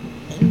it.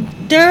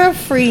 There are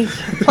free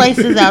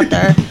places out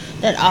there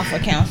that offer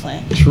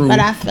counseling. True. But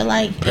I feel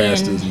like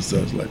pastors and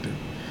such like that.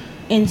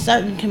 In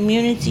certain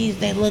communities,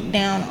 they look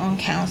down on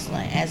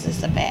counseling as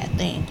it's a bad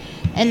thing,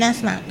 and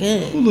that's not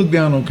good. Who look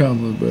down on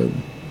counseling, baby?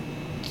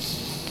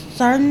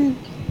 Certain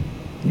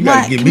you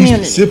black gotta give communities.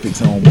 me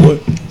specifics on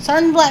what.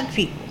 Certain black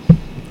people.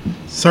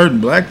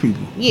 Certain black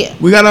people. Yeah.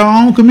 We got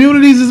our own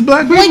communities as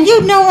black people. Well,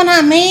 you know what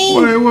I mean.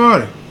 What are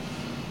they?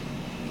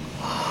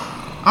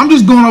 I'm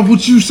just going off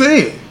what you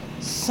said.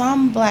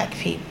 Some black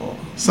people.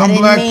 Some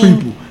black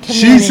people.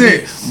 She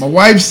said, my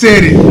wife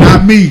said it,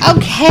 not me.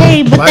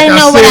 Okay, but like they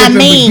know what I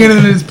mean. At the beginning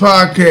of this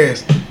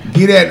podcast,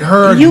 get at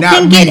her. You not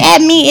can me. get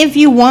at me if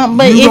you want,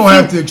 but you if don't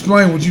have to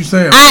explain what you're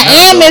saying.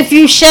 I am if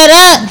you shut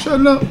up.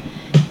 Shut up.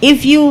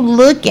 If you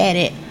look at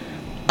it,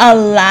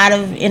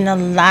 in a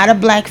lot of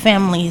black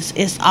families,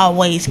 it's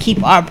always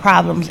keep our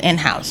problems in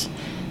house.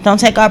 Don't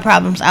take our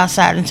problems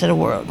outside into the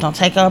world. Don't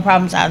take our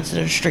problems out into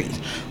the streets.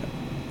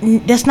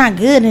 That's not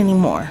good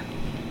anymore.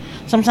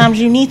 Sometimes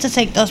you need to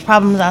take those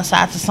problems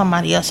outside to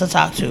somebody else to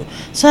talk to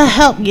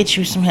help get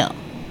you some help.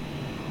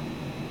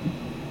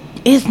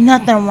 It's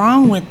nothing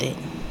wrong with it.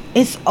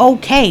 It's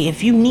okay.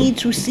 If you need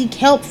to seek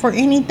help for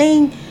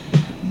anything,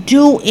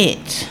 do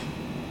it.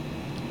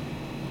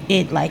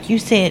 It, like you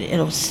said,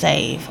 it'll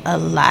save a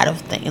lot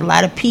of things, a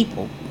lot of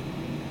people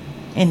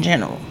in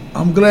general.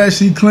 I'm glad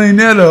she cleaned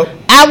that up.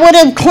 I would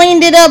have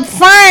cleaned it up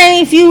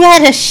fine if you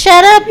had to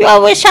shut up. You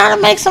always trying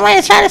to make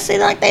somebody try to seem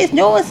like they's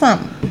doing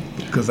something.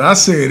 Because I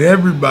said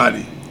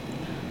everybody.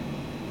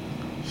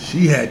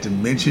 She had to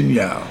mention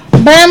y'all.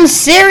 But I'm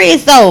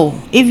serious though.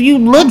 If you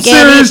look at it,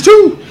 I'm serious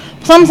too.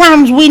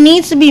 Sometimes we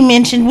need to be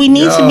mentioned. We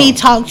need to be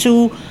talked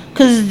to.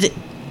 Because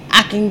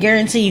I can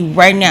guarantee you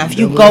right now, if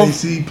you go,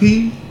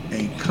 NAACP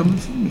ain't coming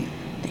for me.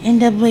 The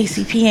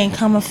NAACP ain't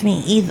coming for me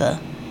either.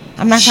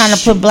 I'm not trying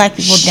to put black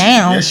people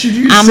down. Yes,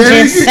 I'm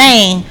just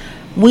saying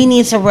we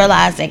need to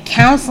realize that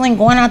counseling,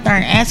 going out there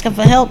and asking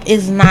for help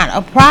is not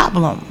a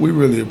problem. We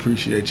really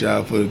appreciate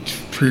y'all for the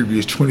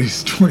previous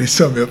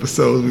 20-something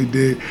episodes we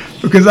did.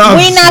 Because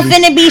we not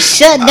finna be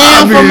shut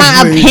down for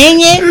my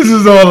opinion. This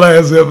is our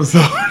last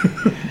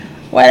episode.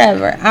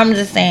 Whatever. I'm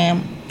just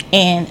saying.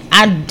 And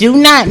I do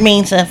not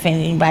mean to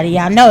offend anybody.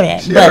 Y'all know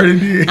that. She but already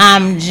did.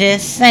 I'm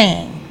just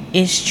saying.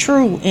 It's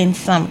true in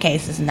some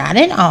cases, not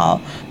in all,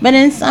 but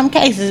in some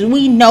cases,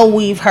 we know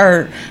we've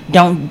heard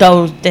them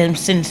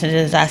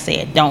sentences I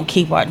said. Don't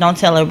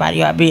tell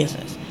everybody our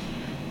business.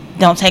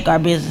 Don't take our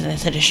business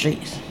into the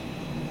streets.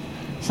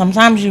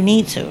 Sometimes you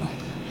need to.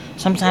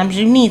 Sometimes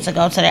you need to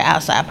go to the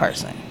outside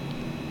person.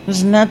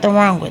 There's nothing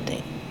wrong with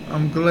it.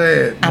 I'm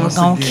glad. I'm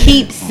gonna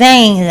keep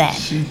saying that.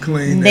 She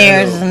cleaned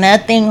There's that up.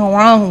 nothing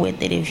wrong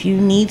with it. If you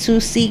need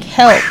to seek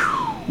help,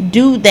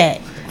 do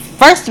that.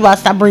 First of all,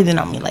 stop breathing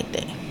on me like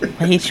that.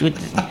 I hit you with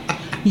this.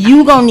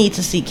 You gonna need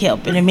to seek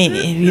help in a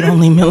minute if you don't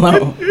leave me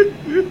alone.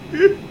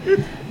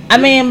 I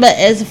mean, but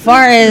as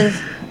far as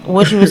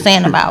what you were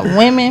saying about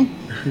women,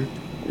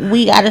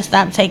 we gotta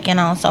stop taking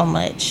on so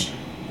much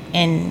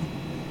and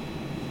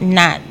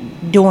not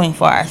doing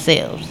for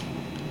ourselves.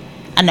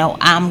 I know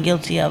I'm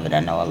guilty of it.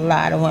 I know a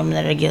lot of women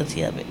that are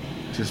guilty of it.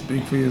 Just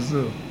speak for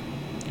yourself.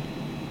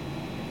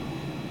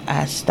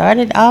 I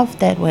started off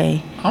that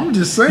way. I'm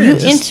just saying, you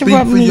just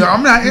speak for you.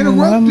 I'm not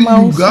interrupting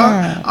you,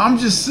 God. I'm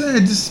just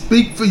saying, just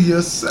speak for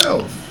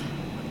yourself.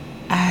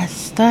 I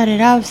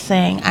started off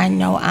saying I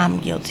know I'm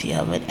guilty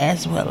of it,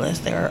 as well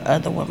as there are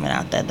other women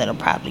out there that are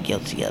probably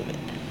guilty of it.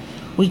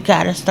 We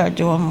gotta start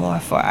doing more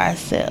for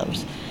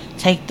ourselves.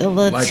 Take the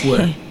little like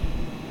what?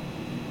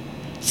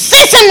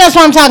 Say something else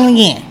while I'm talking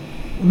again.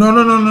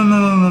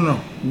 No.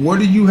 What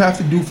do you have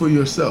to do for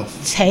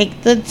yourself?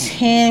 Take the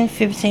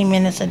 10-15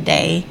 minutes a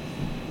day.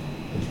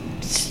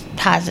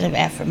 Positive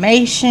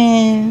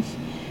affirmations.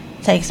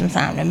 Take some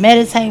time to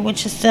meditate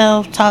with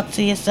yourself. Talk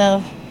to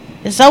yourself.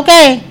 It's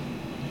okay.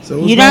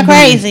 So you're not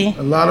crazy.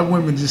 A lot of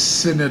women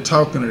just sitting there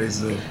talking to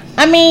themselves.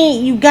 I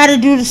mean, you got to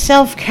do the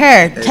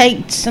self-care.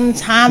 Take some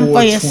time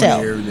for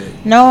yourself.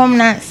 No, I'm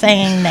not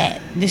saying that.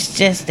 It's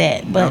just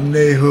that. But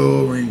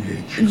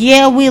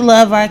yeah, we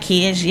love our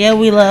kids. Yeah,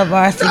 we love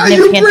our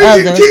significant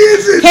others.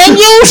 Can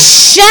you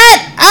shut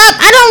up?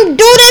 I don't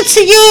do that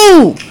to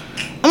you.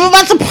 I'm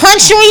about to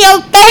punch you in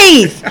your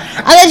face.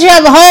 I let you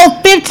have a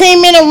whole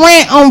 15-minute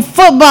rant on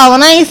football,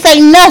 and I ain't say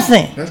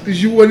nothing. That's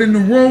because you wasn't in the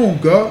room,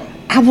 God.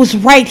 I was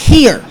right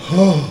here.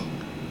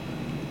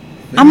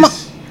 I'm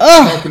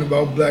talking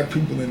about black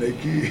people and their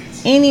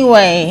kids.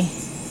 Anyway,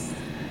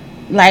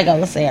 like I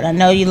was saying, I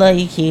know you love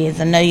your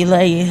kids. I know you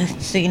love your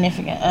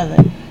significant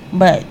other.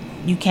 But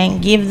you can't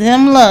give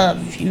them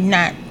love if you're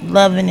not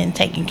loving and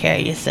taking care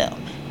of yourself.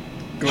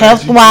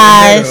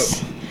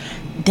 Health-wise,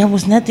 there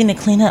was nothing to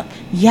clean up.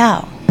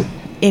 Y'all,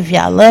 if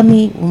y'all love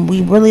me, when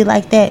we really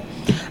like that,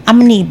 I'm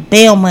going to need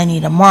bail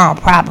money tomorrow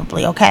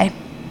probably, okay?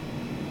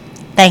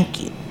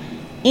 Thank you.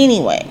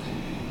 Anyway,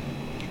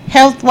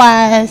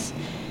 health-wise,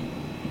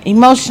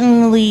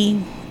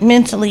 emotionally,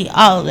 mentally,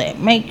 all of that,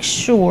 make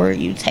sure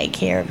you take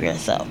care of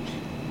yourself.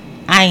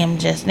 I am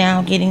just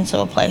now getting to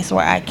a place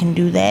where I can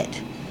do that.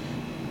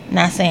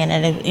 Not saying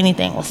that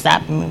anything was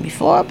stopping me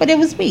before, but it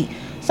was me.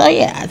 So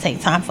yeah, I take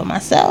time for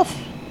myself.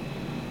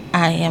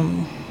 I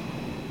am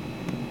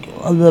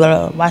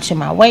watching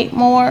my weight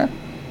more,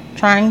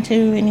 trying to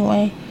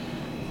anyway.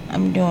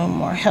 I'm doing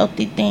more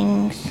healthy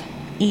things,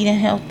 eating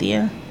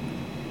healthier.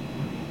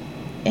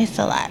 It's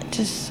a lot.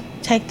 Just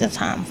take the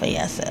time for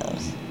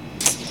yourselves.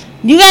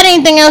 You got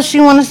anything else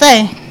you want to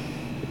say?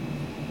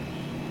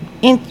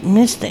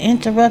 Mr.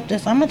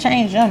 Interruptus, I'm going to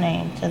change your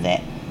name to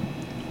that.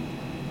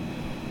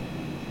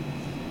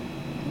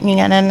 You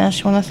got nothing else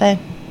you want to say?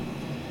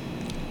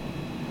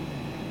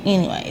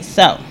 Anyway,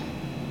 so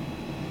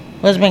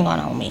what's been going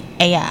on with me?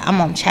 AI.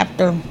 I'm on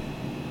chapter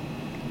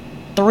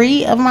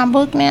 3 of my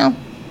book now.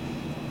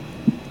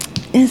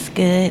 It's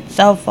good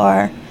so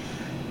far.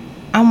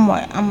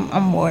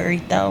 I'm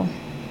worried though.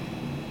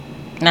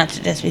 Not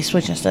to just be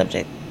switching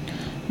subject.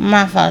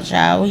 My fault,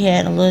 y'all. We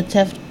had a little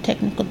tough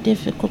technical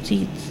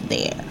difficulties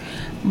there.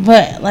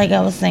 But like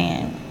I was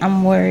saying,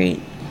 I'm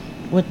worried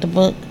with the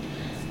book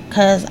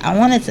because I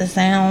want it to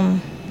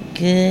sound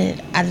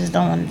good. I just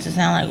don't want it to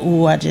sound like,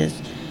 ooh, I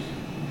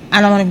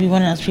don't want to be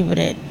one of those people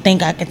that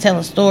think I can tell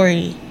a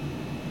story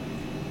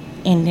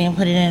and then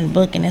put it in a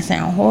book and it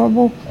sound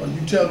horrible. Are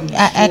you telling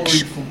the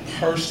story from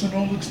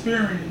personal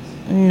experience?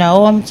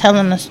 No, I'm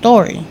telling a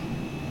story.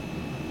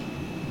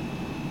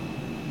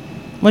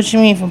 What you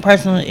mean from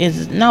personal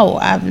is no,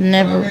 I've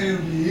never. I mean, it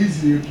would be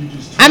easier if you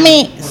just.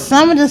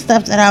 Some of the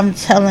stuff that I'm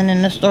telling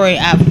in the story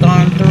I've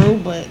gone through,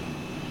 but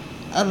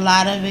a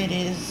lot of it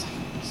is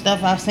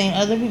stuff I've seen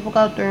other people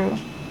go through.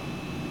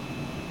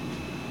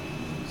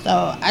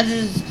 So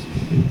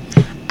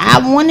I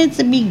want it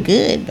to be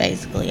good.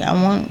 Basically, I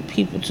want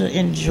people to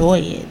enjoy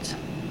it.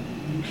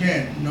 You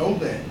can't know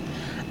that.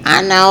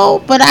 I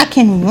know, but I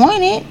can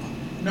want it.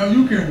 No,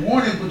 you can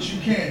want it, but you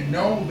can't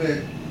know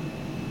that.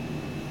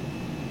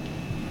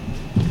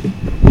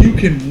 You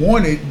can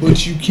want it,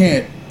 but you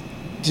can't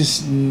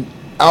just.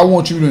 I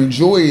want you to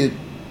enjoy it.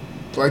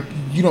 Like,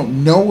 you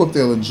don't know if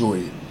they'll enjoy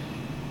it.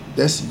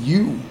 That's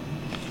you.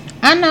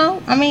 I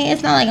know. I mean,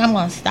 it's not like I'm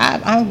going to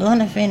stop. I'm going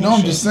to finish it. No,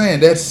 I'm just saying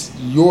that's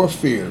your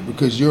fear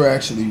because you're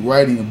actually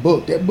writing a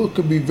book. That book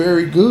could be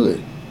very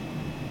good.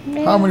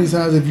 Yeah. How many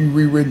times have you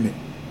rewritten it?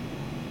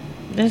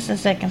 This is the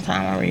second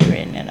time I've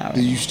rewritten it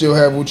already. Do you still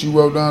have what you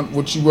wrote down?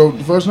 What you wrote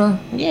the first time?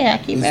 Yeah,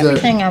 I keep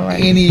everything I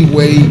wrote. Any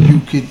way you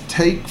could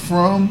take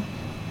from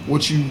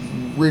what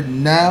you've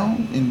written now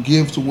and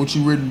give to what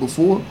you've written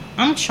before?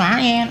 I'm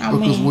trying.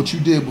 Because what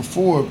you did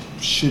before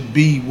should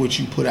be what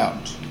you put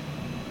out.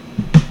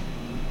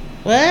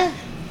 What?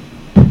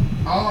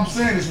 All I'm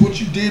saying is what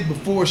you did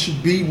before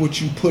should be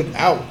what you put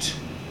out.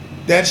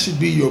 That should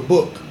be your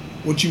book.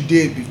 What you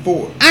did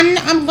before.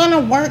 I'm gonna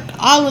work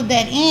all of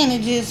that in.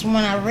 It just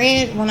when I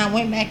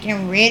went back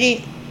and read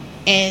it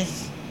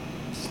as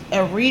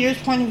a reader's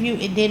point of view,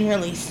 it didn't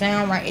really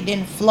sound right. It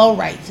didn't flow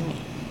right to me.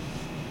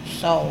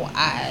 So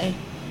I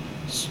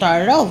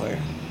started over.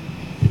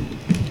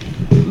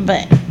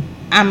 But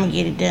I'm gonna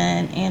get it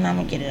done and I'm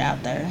gonna get it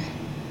out there.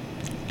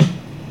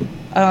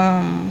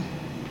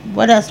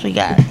 What else we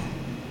got?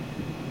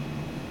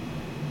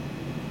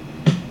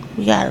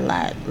 We got a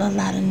lot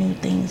of new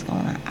things going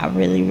on. I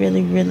really,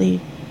 really,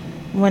 really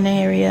want to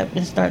hurry up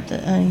and start the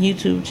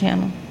YouTube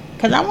channel.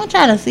 Because I want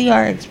y'all to see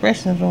our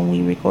expressions when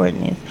we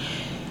recording this.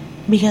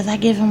 Because I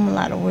give him a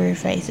lot of weird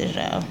faces,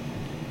 y'all.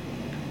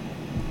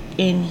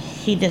 And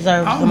he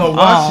deserves them all. I don't know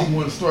why she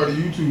want to start a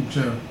YouTube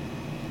channel.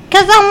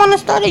 Because I want to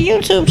start a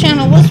YouTube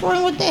channel. What's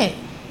wrong with that?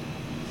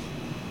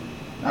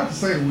 Not to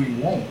say that we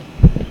won't.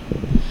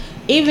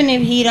 Even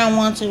if he don't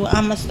want to,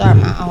 I'm going to start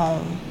my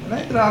own. It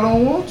ain't that I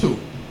don't want to.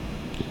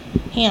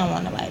 He don't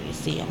want nobody to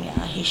see him,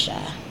 y'all. He's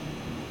shy.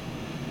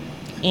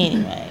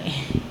 Anyway.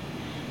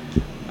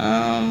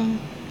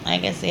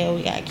 Like I said,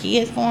 we got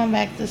kids going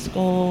back to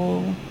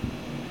school.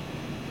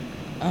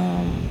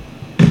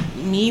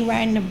 Me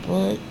writing a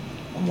book,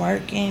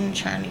 working,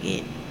 trying to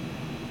get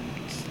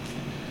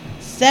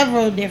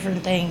several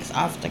different things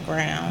off the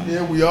ground.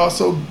 Yeah, we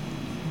also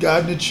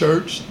got in the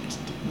church,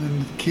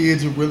 and the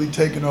kids are really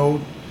taking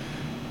on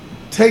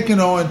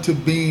to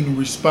being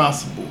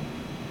responsible.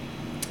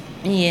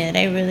 Yeah,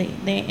 they're really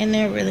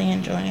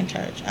enjoying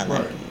church. I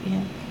like it.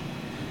 Yeah.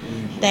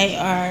 They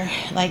are,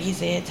 like you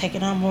said,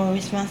 taking on more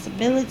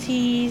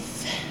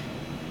responsibilities.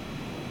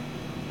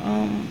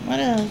 What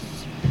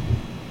else?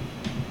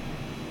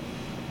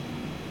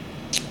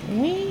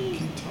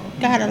 We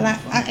got a lot.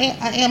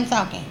 I am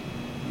talking.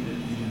 You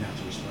didn't have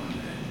to respond to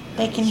that.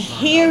 They can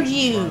hear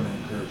you.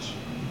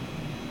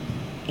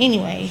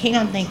 Anyway, he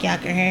don't think y'all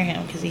can hear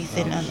him because he's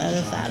sitting on the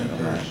other side of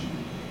the room.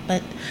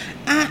 But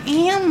I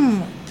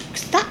am.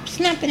 Stop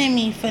snapping at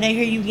me before they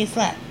hear you get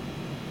slapped.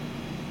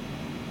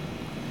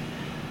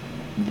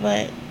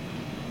 But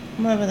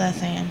what was I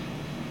saying?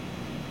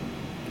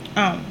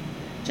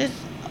 Just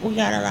we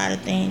got a lot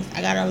of things.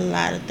 I got a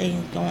lot of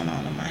things going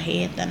on in my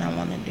head that I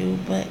want to do,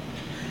 but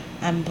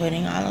I'm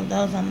putting all of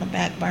those on the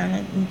back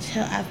burner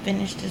until I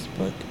finish this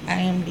book. I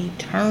am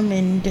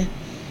determined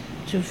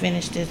to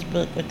finish this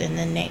book within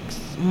the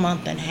next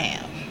month and a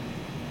half.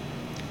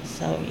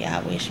 So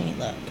y'all wish me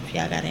luck. If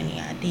y'all got any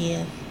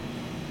ideas.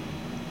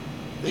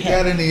 They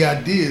got any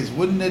ideas?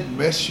 Wouldn't that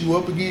mess you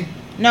up again?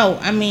 No,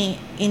 I mean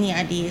any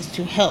ideas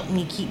to help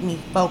me keep me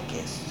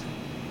focused.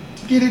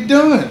 Get it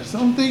done.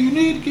 Something you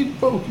need to get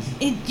focused.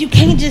 You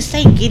can't just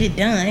say get it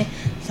done.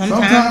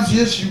 Sometimes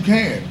yes, you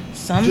can.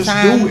 Sometimes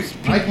just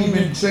do it. Nike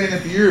been saying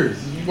that for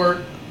years. Does it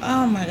work?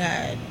 Oh my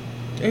God.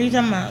 Are you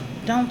talking about?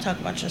 Don't talk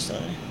about your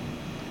son.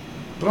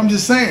 But I'm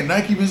just saying,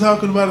 Nike been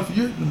talking about it for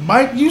years.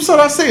 Mike, you saw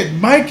what I said,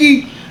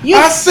 Mikey.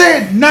 I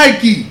said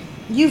Nike.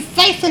 You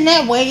facing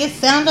that way, it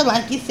sounded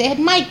like you said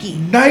Mikey.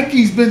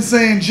 Nike's been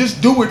saying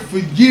just do it for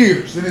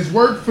years, and it's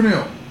worked for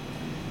them.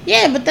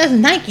 Yeah, but that's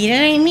Nike.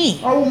 That ain't me.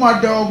 Why would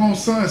my doggone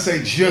son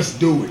say just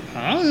do it?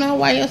 I don't know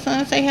why your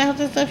son say half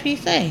the stuff he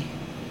say.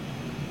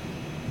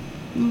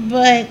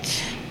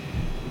 But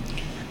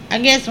I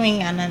guess we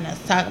ain't got nothing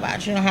else to talk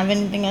about. You don't have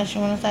anything else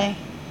you want to say?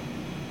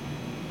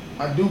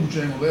 I do, but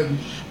you ain't gonna let me.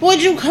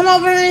 Would you come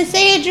over and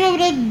say it? You over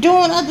there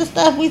doing other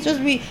stuff. We supposed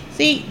to be.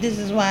 See, this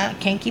is why I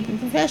can't keep it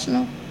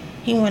professional.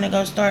 He want to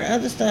go start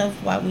other stuff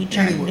while we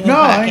trying to do a podcast. No,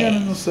 I ain't got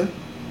nothing to say.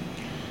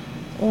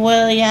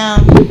 Well, yeah,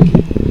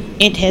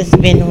 it has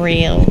been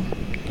real.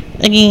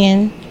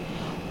 Again,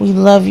 we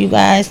love you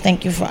guys.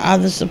 Thank you for all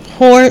the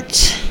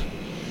support.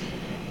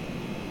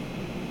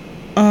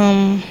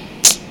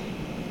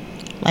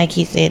 Like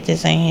he said,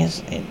 this ain't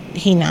his.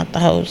 He not the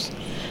host.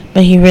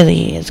 But he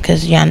really is,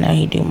 because y'all know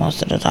he do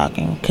most of the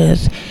talking,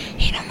 because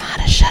he don't know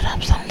how to shut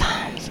up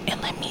sometimes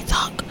and let me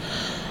talk.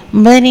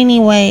 But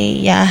anyway,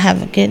 y'all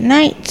have a good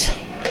night.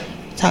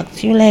 Talk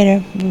to you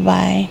later.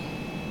 Bye-bye.